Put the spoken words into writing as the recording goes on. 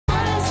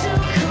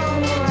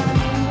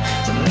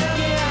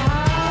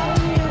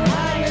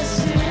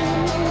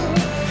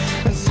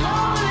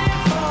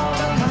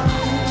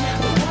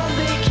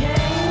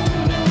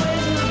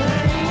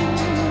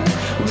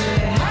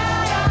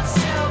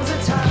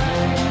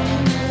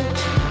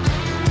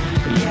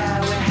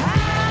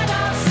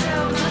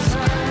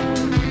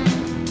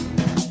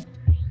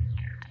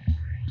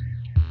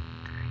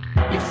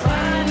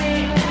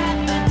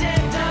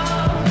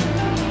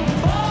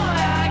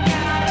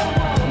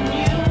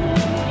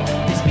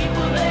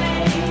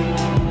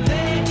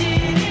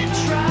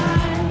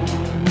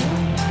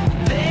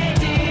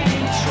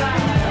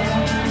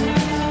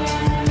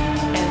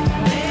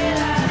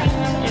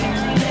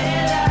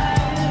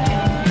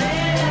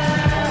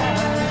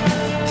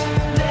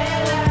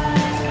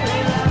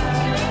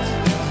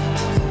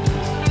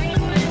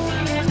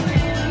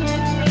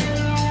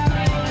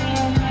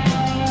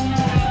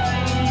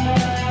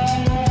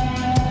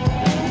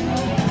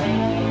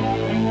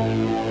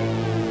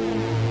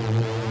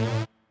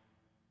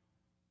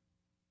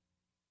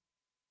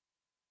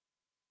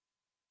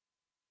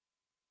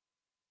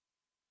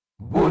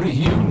What do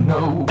you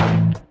know?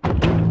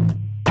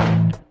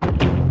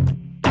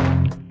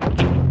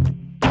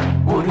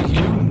 What do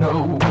you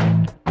know?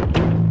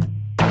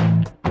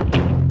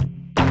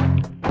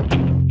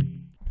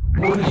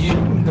 What do you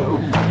know?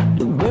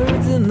 The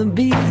birds and the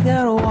bees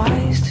got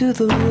wise to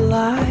the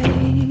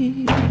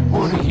light.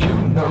 What do you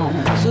know?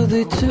 So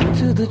they took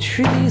to the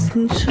trees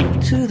and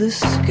took to the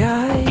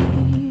skies.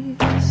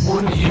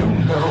 What do you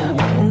know?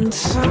 On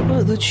top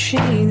of the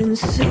chain and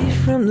safe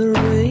from the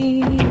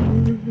rain.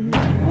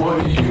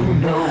 What do you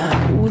know?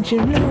 What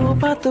you know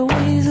about the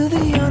ways of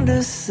the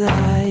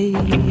underside?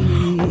 What do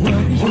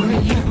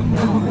you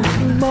know?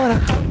 Bought a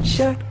hot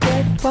shot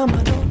cat by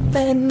my North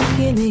Van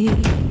Guinea.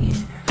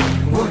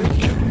 What do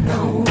you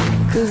know?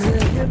 Cause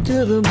they're hip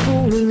to the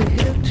bull and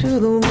hip to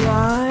the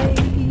light.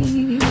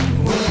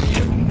 What do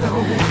you know?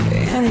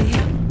 And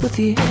hip with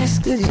your ass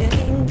cause you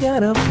ain't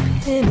got a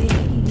penny.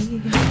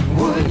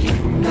 What do you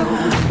know?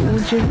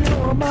 What you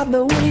know about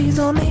the ways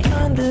on the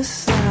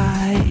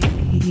underside?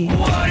 What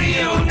do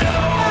you know?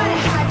 Got a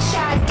hot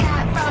shot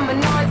cat from a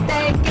North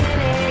Bay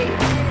Guinea.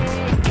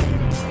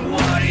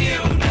 What do you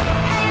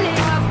know? Ain't it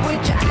up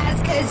with your ass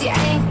cause you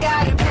ain't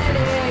got a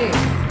penny.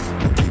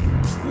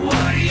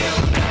 What do you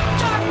know?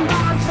 Dropping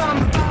bombs from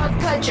above,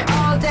 cut you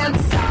all down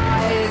to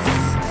size.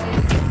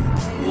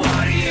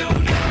 What do you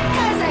know?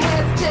 Cause they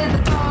hip to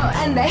the fall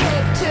and they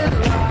hip to the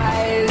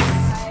rise.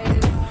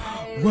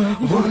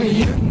 What do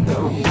you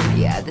know?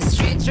 Yeah, the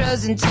streets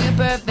rose in two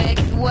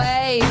perfect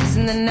waves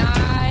in the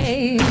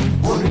night.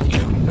 What do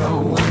you know?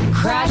 One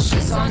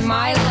crashes on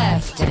my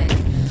left and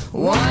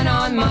one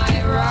on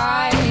my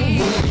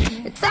right.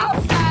 It's all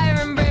fire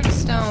and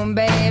brimstone,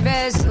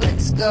 baby, so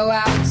let's go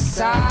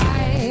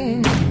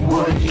outside.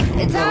 What do you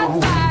know? It's all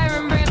fire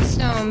and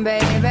brimstone,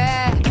 baby.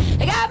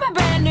 I got my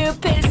brand new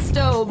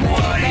pistol, baby.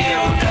 What do you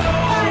know?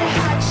 Got a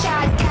hot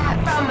shot cat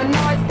from a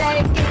North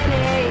Bay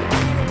Guinea.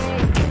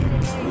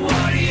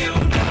 What do you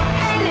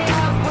know? Ain't it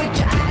up with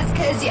your ass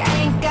cause you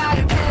ain't got a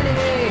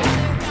penny.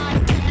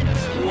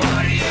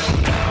 What do you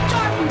know?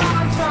 Dropping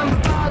bombs from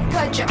above,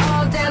 cut you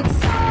all down to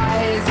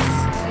size.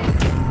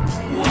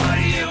 What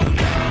do you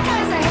know?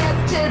 Cause they hip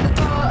to the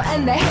fall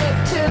and they hip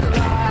to the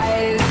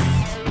rise.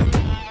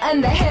 And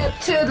they hip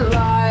to the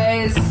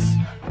rise.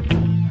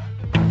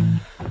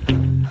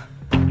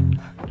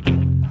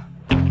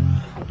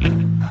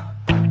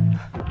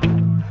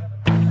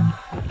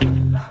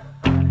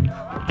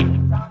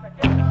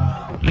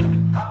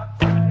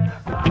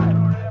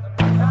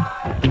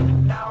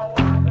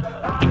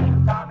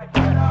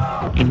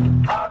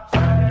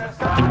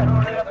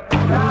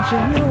 What you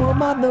know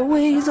about the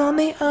ways on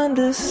the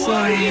underside?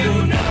 What do you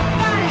know? Got a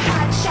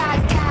hot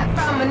shot cat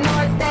from a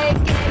North Bay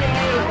Guinea.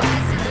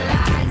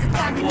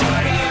 What do you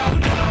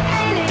know?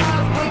 Ain't it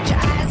up with your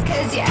ass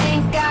cause you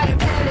ain't got a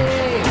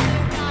penny.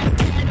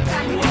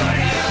 What do you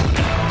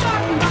know?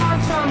 Dropping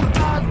bombs from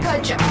above,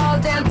 cut you all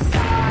down to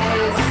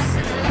size.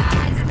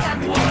 What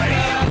do you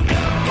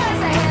know? Cause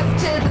they hip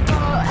to the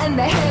fall and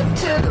they hip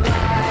to the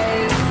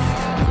rise.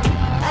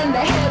 And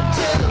they hip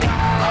to the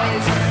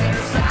rise.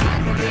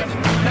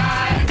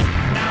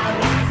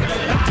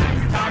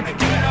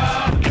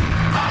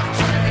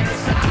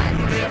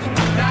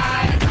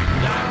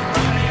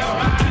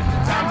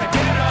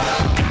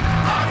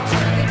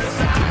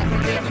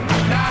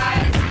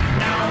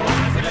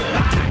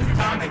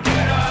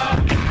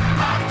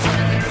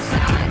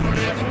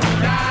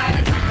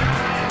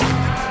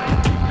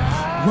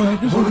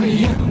 What do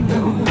you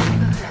know?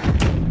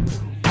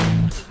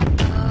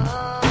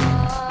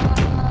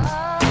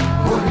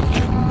 What do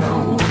you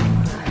know?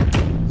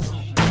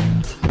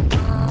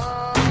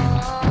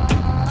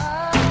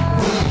 What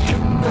do you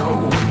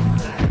know?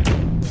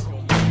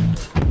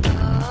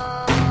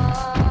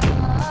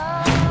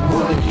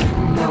 What do you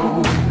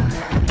know?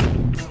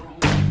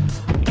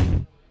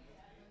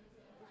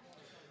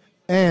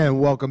 And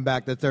welcome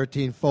back to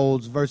 13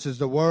 Folds versus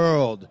the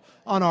World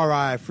on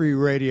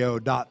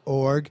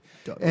RIFreeradio.org.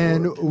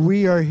 And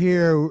we are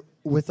here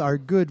with our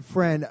good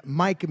friend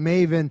Mike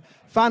Maven,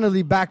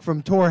 finally back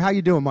from tour. How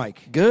you doing,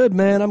 Mike? Good,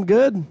 man. I'm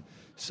good.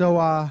 So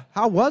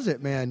how was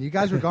it, man? You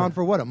guys were gone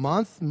for what, a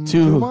month?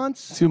 2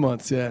 months? 2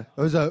 months, yeah.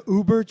 It was an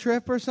Uber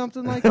trip or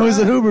something like It that? was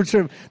an Uber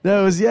trip.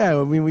 No, it was, yeah.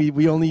 I mean,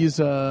 we only use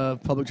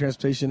public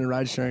transportation and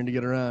ride sharing to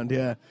get around,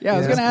 yeah. Yeah, I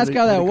was Yeah. going to ask Pretty-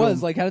 how that pretty cool.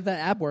 was. Like, how did that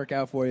app work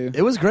out for you?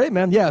 It was great,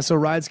 man. Yeah, so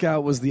Ride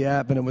Scout was the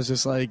app, and it was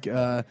just like,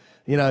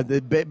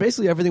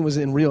 basically everything was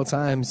in real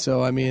time.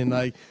 So, I mean,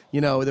 like,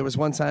 there was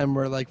one time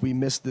where, like, we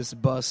missed this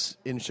bus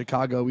in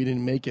Chicago. We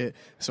didn't make it.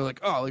 So,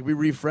 we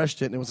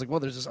refreshed it, and it was like, well,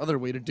 there's this other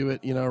way to do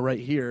it, right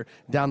here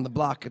down the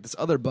block at this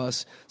other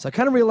bus. So I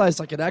kind of realized,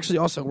 like, it actually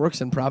also works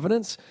in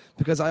Providence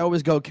because I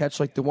always go catch,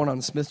 like, the one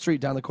on Smith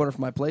Street down the corner from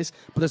my place.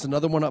 But there's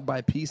another one up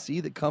by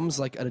PC that comes,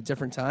 like, at a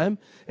different time.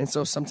 And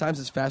so sometimes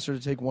it's faster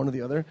to take one or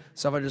the other.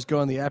 So if I just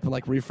go on the app and,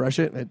 like, refresh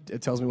it,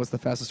 it tells me what's the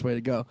fastest way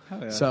to go.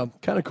 Yeah. So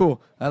kind of cool.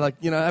 I like,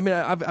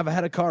 I've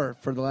had a car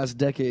for the last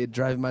decade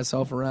driving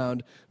myself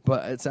around,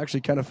 but it's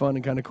actually kind of fun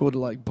and kind of cool to,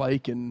 like,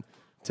 bike and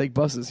take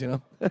buses.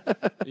 You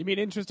mean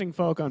interesting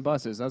folk on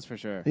buses, that's for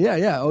sure.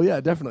 Yeah. Oh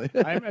yeah, definitely.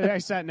 I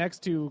sat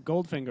next to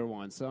Goldfinger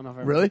once. I don't know if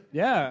I Really?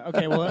 Yeah.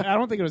 Okay. Well, I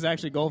don't think it was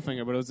actually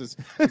Goldfinger, but it was this.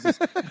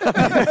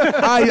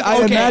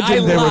 I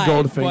imagined they were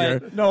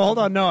Goldfinger. No, hold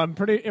on. No,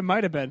 it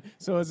might have been.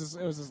 So it was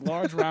this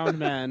large round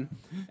man,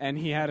 and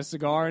he had a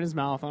cigar in his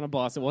mouth on a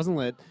bus. It wasn't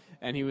lit.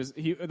 And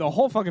the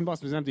whole fucking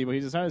bus was empty, but he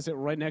decided to sit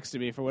right next to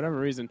me for whatever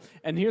reason.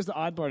 And here's the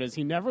odd part is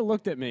he never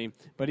looked at me,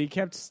 but he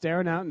kept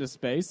staring out into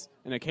space,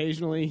 and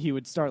occasionally he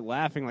would start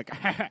laughing like,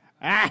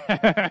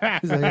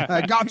 He's like,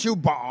 I got you,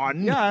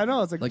 Bond. yeah, I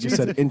know. It's Like you Jesus.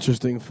 said,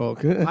 interesting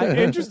folk.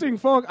 Interesting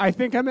folk. I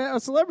think I'm a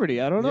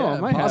celebrity. I don't know. I Yeah,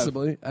 might have.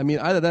 possibly. I mean,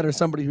 either that or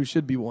somebody who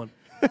should be one.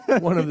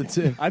 One of the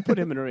two. I'd put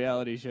him in a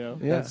reality show.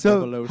 Yeah.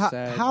 So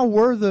how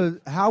were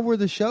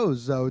the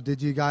shows though? Did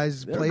you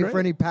guys They were play great. for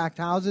any packed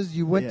houses?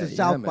 You went to Yeah,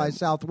 South by man.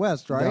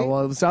 Southwest, right? No,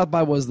 well, South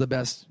by was the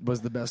best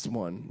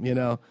one.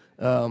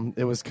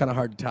 It was kind of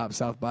hard to top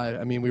South by.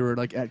 I mean, we were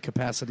like at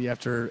capacity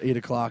after 8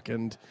 o'clock,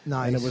 and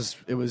Nice. and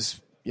it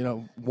was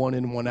one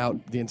in, one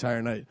out the entire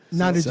night.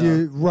 Now, did So-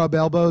 you rub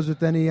elbows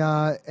with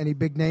any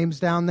big names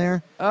down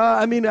there?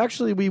 I mean,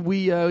 actually,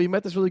 we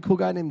met this really cool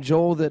guy named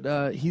Joel.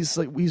 That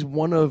he's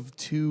one of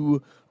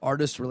 2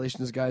 artist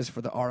relations guys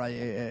for the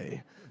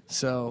RIAA.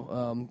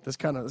 So that's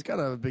kind of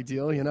a big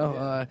deal, He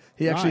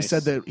actually Nice.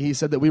 said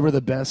that we were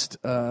the best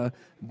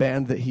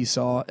band that he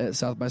saw at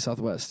South by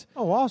Southwest.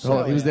 Oh, awesome!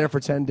 So he was there for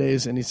 10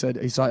 days, and he said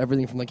he saw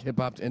everything from like hip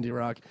hop to indie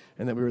rock,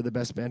 and that we were the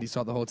best band he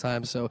saw the whole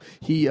time. So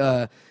he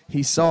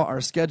saw our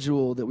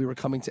schedule that we were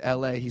coming to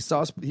LA. He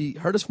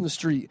heard us from the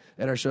street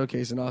at our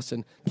showcase in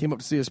Austin, came up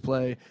to see us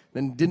play,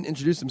 then didn't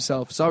introduce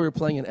himself. Saw we were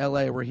playing in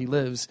LA where he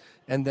lives,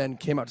 and then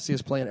came out to see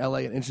us play in LA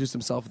and introduced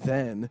himself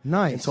then.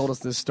 Nice. And told us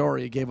this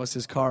story, gave us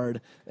his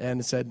card,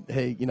 and said,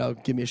 "Hey,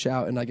 give me a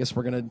shout, and I guess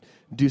we're gonna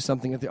do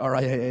something at the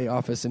RIAA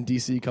office in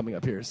DC coming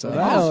up here." So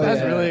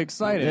That's yeah. really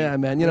exciting. Yeah,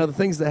 man. The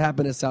things that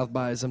happen at South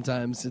by,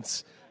 sometimes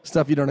it's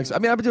stuff you don't expect.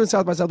 I mean, I've been doing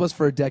South by Southwest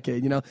for a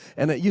decade,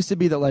 and it used to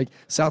be that like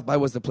South by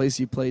was the place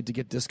you played to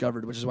get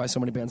discovered, which is why so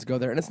many bands go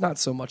there, and it's not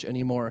so much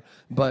anymore.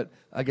 But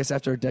I guess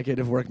after a decade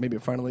of work, maybe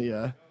it finally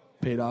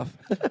paid off.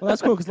 Well,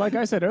 that's cool because, like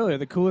I said earlier,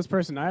 the coolest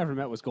person I ever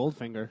met was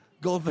Goldfinger.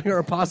 Goldfinger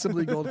or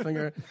possibly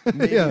Goldfinger.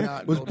 Maybe Yeah,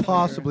 not was Goldfinger.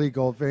 possibly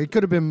Goldfinger. It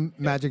could have been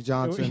Magic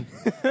Johnson.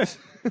 I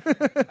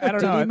don't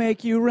Did know. he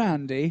make you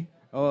Randy?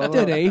 Oh,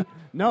 Did he?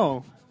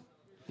 No.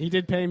 He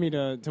did pay me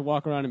to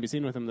walk around and be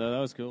seen with him, though. That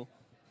was cool.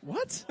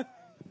 What?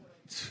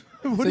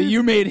 So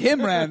you made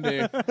him Randy?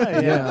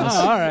 Yeah.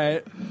 Oh, all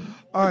right.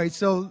 All right,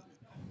 so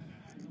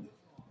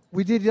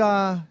we did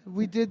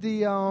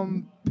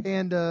the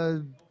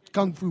Panda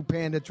Kung Fu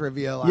Panda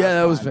trivia last Yeah,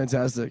 that was time.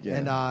 fantastic.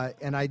 Yeah.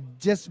 And I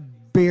just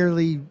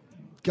barely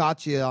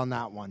got you on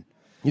that one.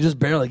 You just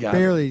barely got it.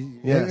 Barely.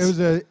 Yes.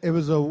 It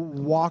was a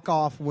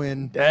walk-off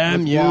win.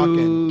 Damn with you.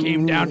 Walken.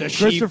 Came down to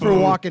Christopher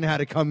Shifu. Walken had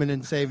to come in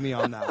and save me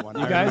on that one.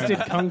 You guys did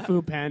Kung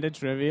Fu Panda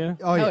trivia?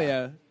 Oh yeah. Hell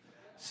yeah.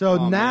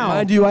 So now,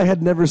 Mind you, I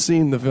had never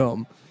seen the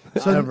film.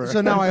 Ever.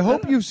 so now I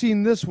hope you've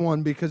seen this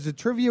one because the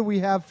trivia we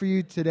have for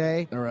you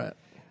today All right.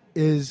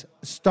 is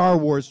Star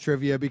Wars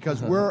trivia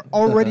because we're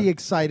already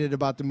excited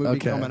about the movie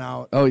Okay. coming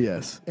out. Oh,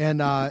 yes.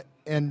 And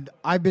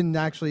I've been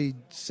actually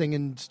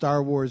singing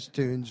Star Wars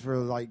tunes for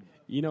like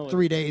You know,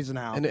 3 days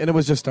now. And it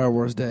was just Star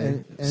Wars Day.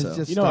 And it's so.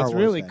 just You know Star what's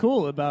Wars really Day.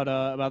 cool about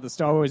the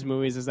Star Wars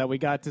movies is that we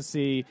got to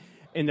see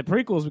in the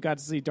prequels we got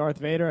to see Darth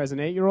Vader as an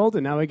 8-year-old,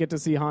 and now we get to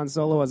see Han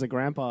Solo as a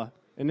grandpa.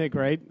 Isn't it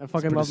great? I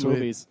fucking pretty love sweet.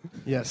 movies.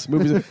 Yes,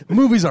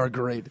 movies are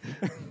great.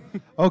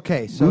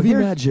 Okay, so Movie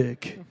here's,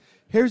 magic.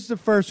 here's the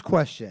first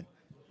question.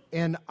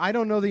 And I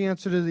don't know the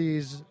answer to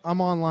these.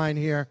 I'm online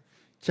here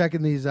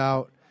checking these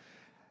out.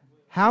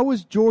 How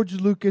was George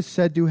Lucas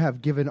said to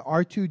have given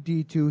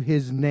R2-D2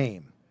 his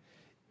name?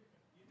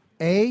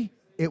 A,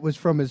 it was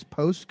from his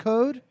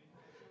postcode.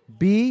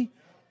 B,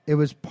 it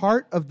was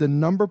part of the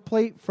number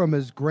plate from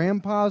his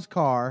grandpa's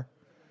car.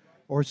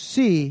 Or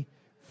C,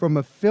 from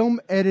a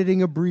film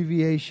editing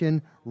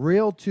abbreviation,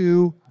 Rail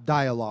 2,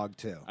 Dialogue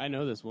 2. I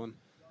know this one.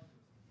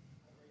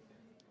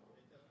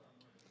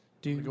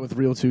 We go with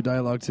Real 2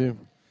 dialogue, too.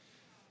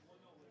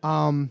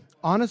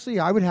 Honestly,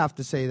 I would have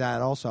to say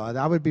that also.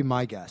 That would be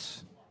my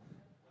guess.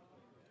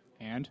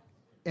 And?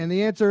 And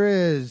the answer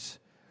is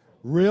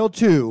Real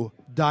 2,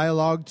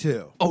 Dialogue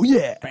 2. Oh,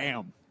 yeah.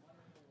 Bam.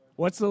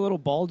 What's the little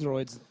ball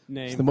droid's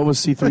name? Then what was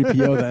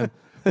C-3PO then?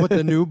 What,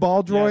 the new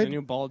ball Yeah, droid? the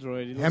new ball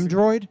droid. He looks like-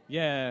 Hemdroid?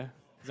 Yeah.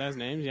 Is that his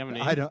name? Does he have a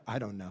name? I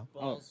don't know.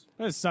 Oh,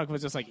 it would suck if it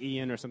was just like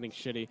Ian or something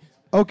shitty.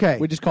 Okay.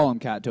 We just call him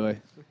Cat Toy.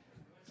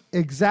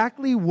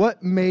 Exactly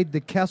what made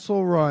the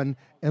Kessel Run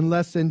in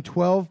less than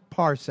 12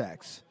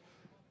 parsecs?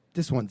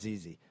 This one's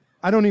easy.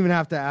 I don't even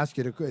have to ask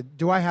you to.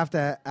 Do I have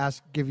to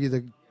give you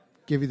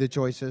the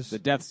choices? The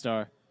Death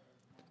Star.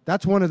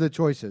 That's one of the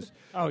choices.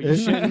 Oh, you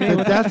shitting me? The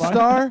What Death fuck?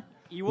 Star,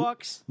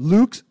 Ewoks?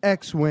 Luke's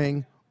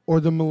X-wing, or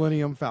the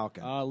Millennium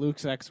Falcon.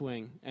 Luke's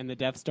X-wing and the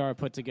Death Star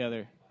put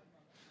together.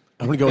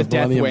 I'm going to go with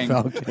Death Millennium Wing.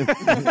 Falcon.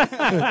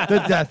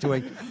 The Death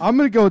Wing. I'm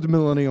going to go with the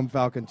Millennium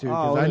Falcon too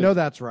because I know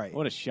that's right.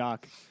 What a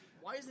shock.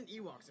 Why isn't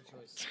Ewoks a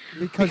choice?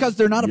 Because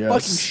they're not a Yes.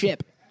 fucking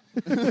ship.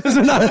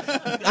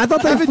 I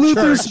thought they flew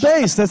through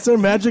space. That's their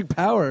magic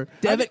power.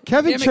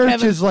 Kevin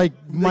Church is like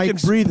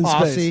Mike's breathe in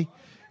posse. space.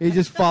 He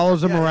just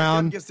follows him Kevin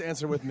around. gets to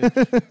answer with me.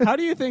 How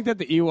do you think that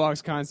the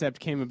Ewoks concept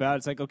came about?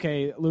 It's like,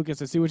 okay,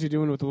 Lucas, I see what you're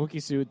doing with the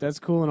Wookiee suit. That's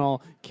cool and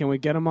all. Can we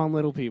get them on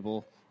little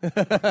people?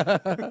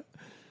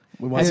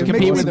 We want And some it makes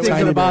Compete me with the think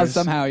Wizard of Oz bears.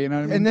 somehow, you know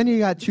what I mean? And then you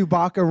got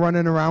Chewbacca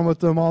running around with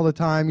them all the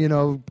time, you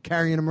know,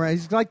 carrying them around.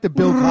 He's like the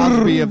Bill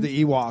Cosby of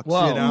the Ewoks,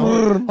 you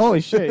know.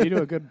 Holy shit, you do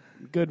a good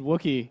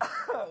Wookiee.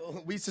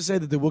 We used to say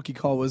that the Wookiee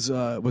call was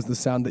the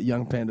sound that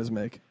young pandas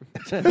make.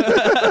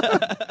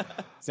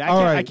 See,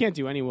 All right. I can't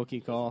do any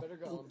Wookiee call.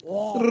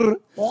 Who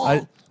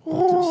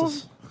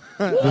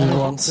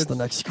wants the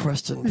next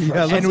question?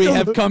 And we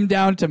have come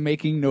down to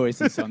making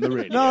noises on the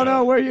radio.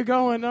 No, where are you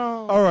going?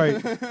 No. All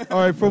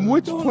right. From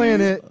which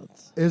planet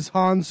is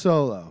Han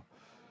Solo?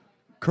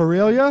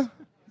 Corellia,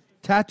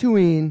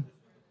 Tatooine,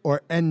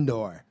 or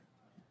Endor?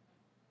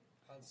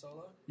 Han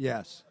Solo?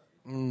 Yes.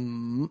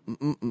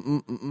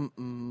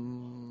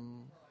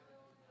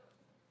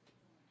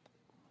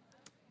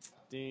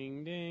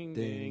 Ding, ding,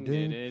 Ding,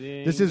 ding, ding.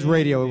 ding. This is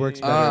radio. It works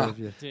better. if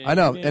you- Ding, I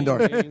know, ding,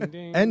 Endor. ding,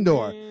 ding,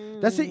 Endor.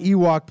 ding. That's the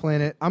Ewok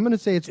planet. I'm going to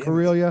say it's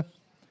Corellia.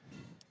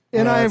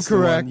 And I am That's the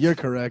one. correct. You're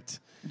correct.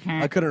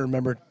 I couldn't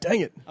remember. Dang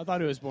it. I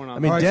thought it was born on. I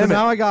mean, All right, damn so it.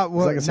 now I got It's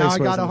like a now I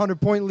safe got a person.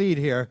 100-point lead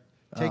here.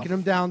 Taking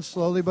him down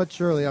slowly but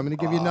surely. I'm going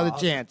to give you another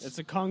chance. it's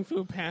a Kung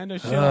Fu Panda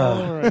shit all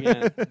over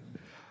again.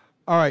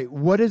 All right.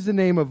 What is the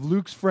name of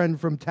Luke's friend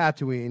from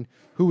Tatooine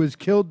who was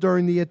killed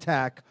during the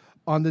attack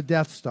on the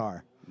Death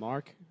Star?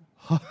 Mark.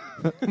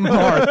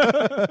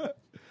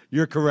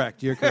 You're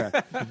correct.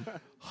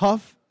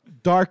 Huff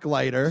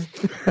Darklighter,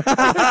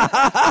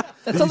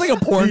 That sounds like a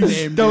porn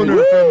name. stoner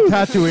from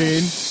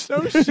Tatooine.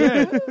 No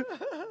shit.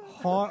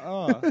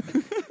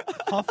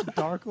 Huff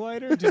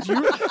Darklighter? Did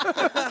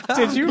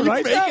you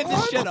write that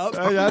one? Shut up.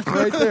 That's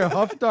right there.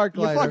 Huff You're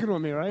fucking Darklighter.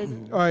 with me, right?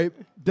 All right.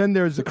 Then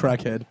there's The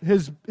crackhead.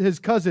 his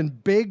cousin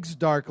Biggs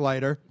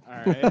Darklighter,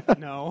 All right.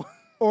 No.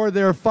 or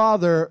their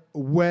father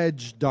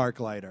Wedge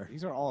Darklighter.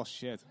 These are all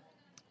shit.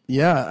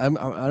 Yeah, I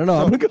don't know.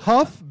 I'm gonna go.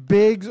 Huff,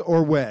 Biggs,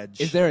 or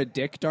Wedge? Is there a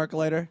dick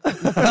Darklighter?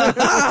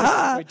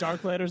 Wait,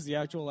 Darklighter's the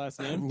actual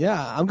last name?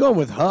 Yeah, I'm going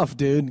with Huff,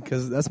 dude,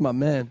 because that's my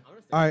man.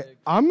 All right.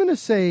 I'm gonna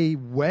say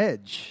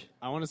Wedge.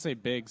 I want to say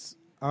Biggs.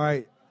 All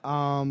right.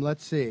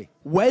 Let's see.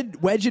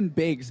 Wedge and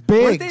Biggs.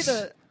 Weren't they Biggs.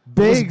 the-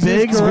 Biggs,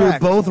 Biggs, is we're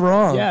correct. both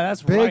wrong. Yeah,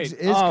 that's Biggs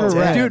right. is Oh,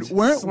 correct. Dude,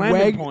 weren't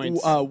Slamming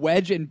points.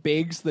 Wedge and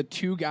Biggs the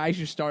two guys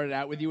who started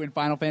out with you in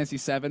Final Fantasy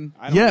VII?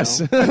 I don't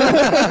Yes.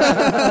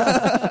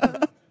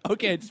 know.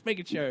 Okay, just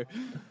making sure.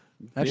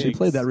 Actually Biggs.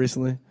 played that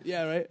recently.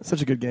 Yeah, right?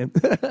 Such a good game.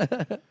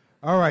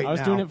 All right. I was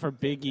now. doing it for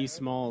Big E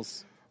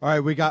Smalls. All right,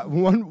 we got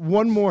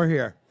one more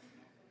here.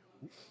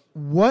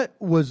 What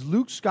was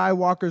Luke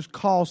Skywalker's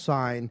call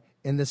sign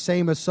in the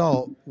same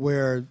assault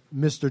where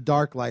Mr.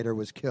 Darklighter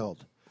was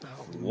killed?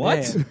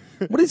 What?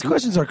 What these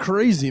questions are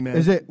crazy, man.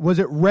 Was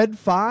it Red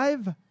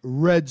 5,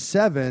 Red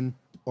 7,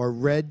 or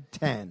Red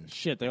 10?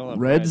 Shit, they all have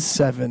Red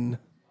 7.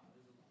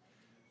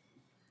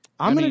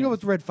 I'm going to mean- go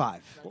with Red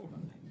 5.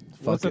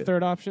 What's the it.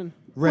 third option?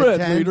 Red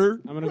 10.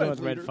 I'm going to go with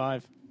Red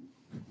 5.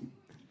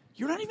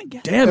 You're not even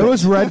getting Damn It it.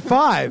 was Red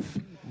 5.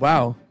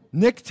 Wow.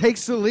 Nick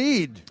takes the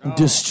lead.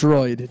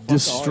 Destroyed.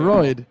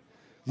 Destroyed.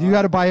 You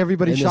got to buy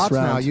everybody In this shots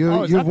now. round. You,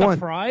 Oh, is you've that the won.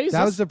 prize?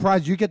 That was the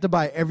prize. You get to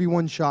buy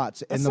everyone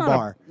shots in the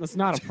bar. That's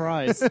not a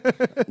prize. I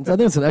think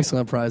it's an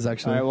excellent prize,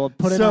 actually. All right, well,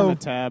 put it So- on the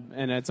tab,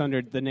 and it's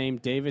under the name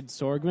David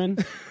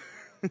Sorgman.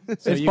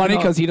 So It's you funny can-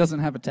 because he doesn't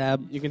have a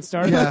tab. You can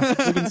start. Yeah.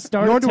 You can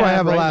start. Nor a do I tab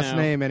have a right last now.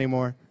 name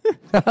anymore.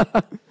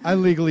 I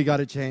legally got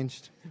it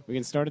changed. We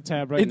can start a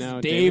tab right It's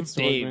now. Dave, David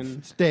Dave. Sorgman.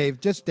 It's Dave,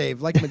 just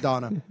Dave, like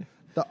Madonna,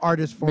 the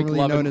artist formerly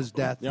McLovin. known as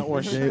Death. Yeah,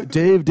 or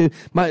Dave.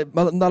 My a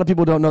lot of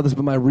people don't know this,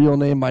 but my real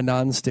name, my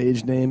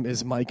non-stage name,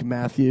 is Mike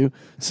Matthew.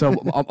 So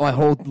my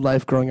whole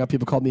life growing up,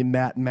 people called me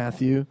Matt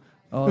Matthew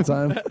all the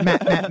time.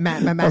 Matt,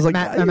 I was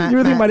like, you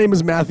really think my name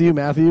is Matthew?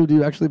 Matthew? Do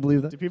you actually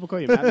believe do that? people call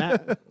you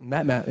Matt?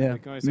 Matt, yeah.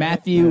 Can I say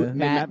Matthew, Yeah.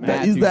 Matt,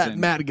 Matt. He's that Matthewson.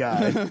 Matt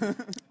guy.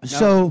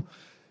 So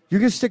you're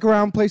gonna stick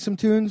around, play some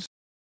tunes.